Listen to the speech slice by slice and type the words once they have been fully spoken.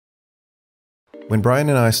When Brian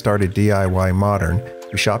and I started DIY Modern,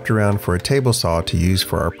 we shopped around for a table saw to use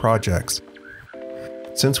for our projects.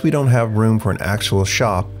 Since we don't have room for an actual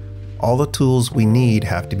shop, all the tools we need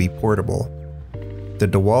have to be portable. The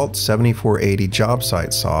DeWalt 7480 job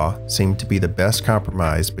site saw seemed to be the best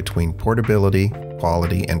compromise between portability,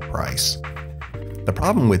 quality, and price. The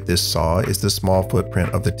problem with this saw is the small footprint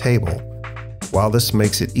of the table. While this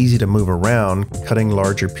makes it easy to move around, cutting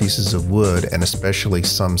larger pieces of wood and especially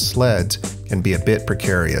some sleds can be a bit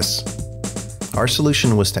precarious. Our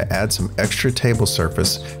solution was to add some extra table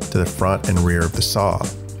surface to the front and rear of the saw.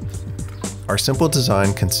 Our simple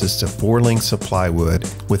design consists of 4 lengths of plywood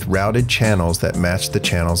with routed channels that match the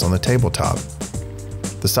channels on the tabletop.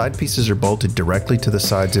 The side pieces are bolted directly to the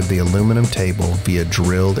sides of the aluminum table via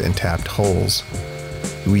drilled and tapped holes.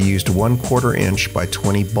 We used 1/4 inch by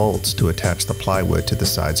 20 bolts to attach the plywood to the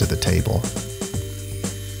sides of the table.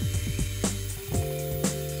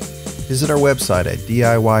 Visit our website at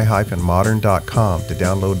diy-modern.com to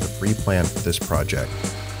download the free plan for this project.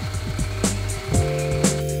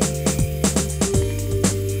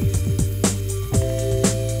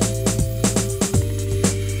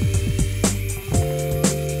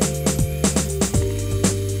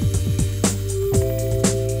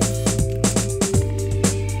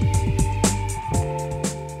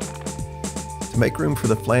 To make room for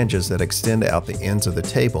the flanges that extend out the ends of the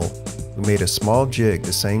table, we made a small jig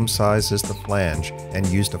the same size as the flange and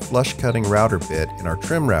used a flush cutting router bit in our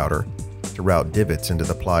trim router to route divots into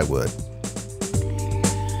the plywood.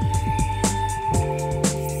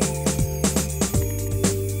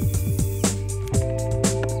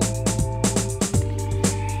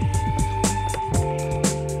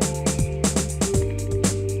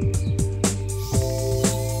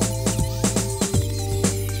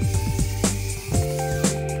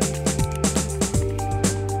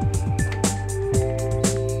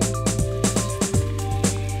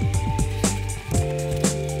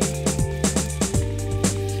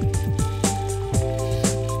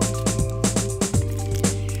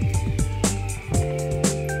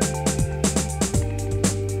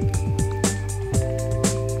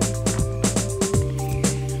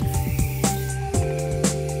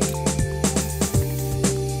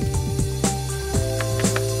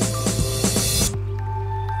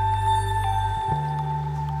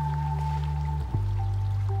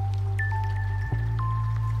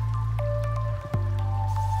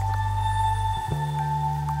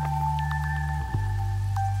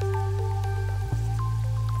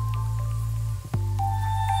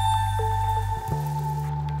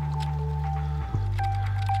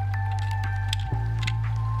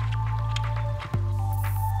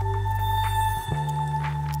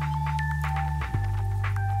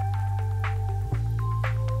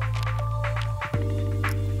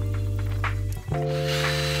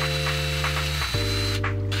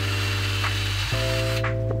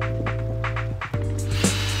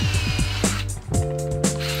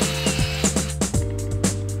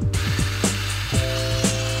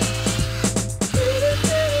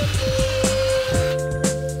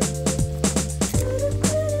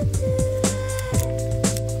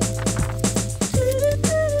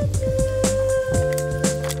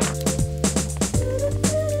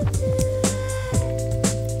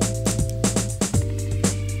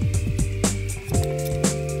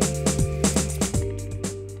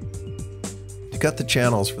 To cut the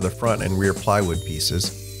channels for the front and rear plywood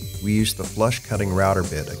pieces, we used the flush cutting router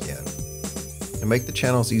bit again. To make the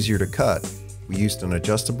channels easier to cut, we used an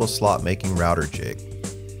adjustable slot making router jig.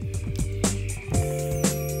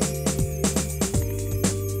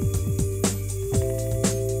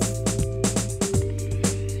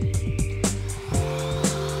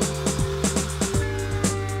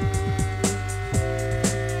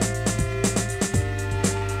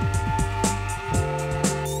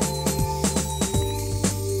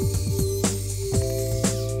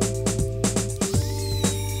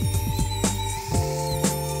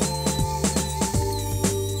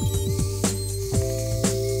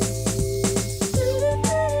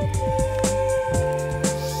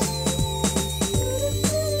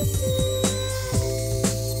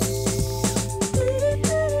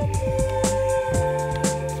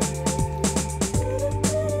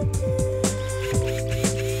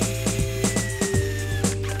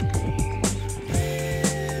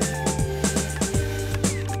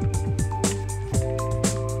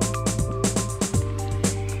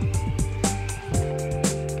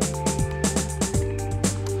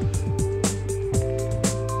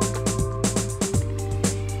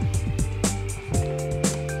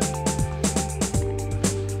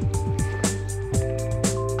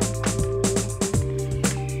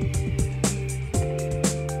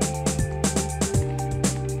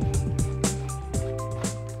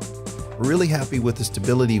 We're really happy with the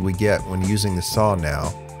stability we get when using the saw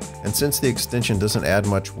now, and since the extension doesn't add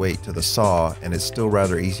much weight to the saw and is still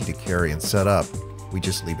rather easy to carry and set up, we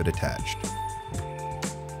just leave it attached.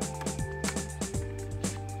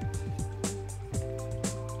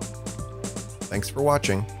 Thanks for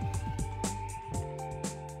watching.